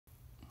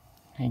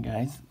Hey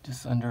guys,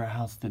 just under a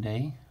house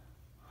today,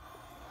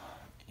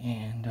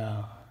 and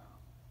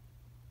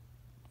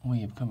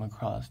we have come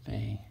across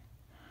a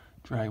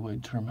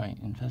drywood termite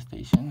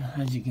infestation.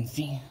 As you can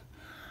see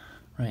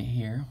right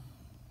here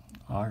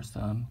are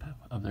some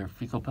of their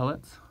fecal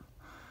pellets.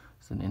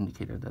 It's an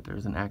indicator that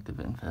there's an active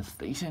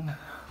infestation.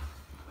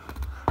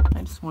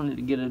 I just wanted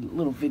to get a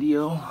little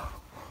video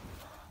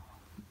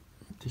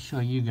to show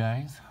you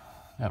guys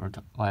that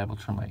Reliable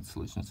Termite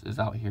Solutions is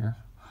out here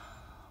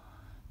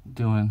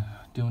doing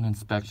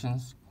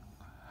inspections,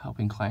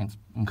 helping clients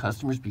and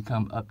customers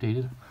become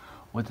updated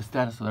with the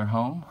status of their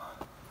home.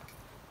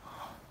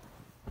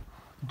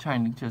 I'm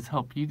trying to just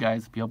help you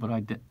guys be able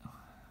to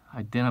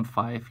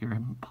identify if you're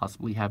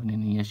possibly having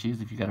any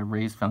issues. If you got a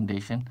raised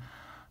foundation,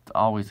 it's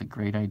always a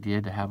great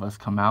idea to have us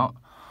come out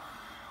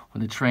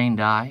with a trained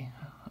eye,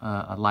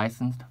 a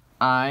licensed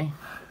eye,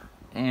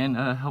 and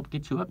help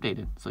get you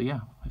updated. So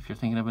yeah, if you're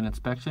thinking of an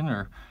inspection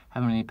or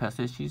having any pest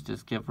issues,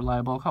 just give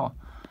Reliable a call.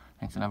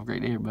 Thanks, and have a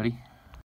great day, everybody.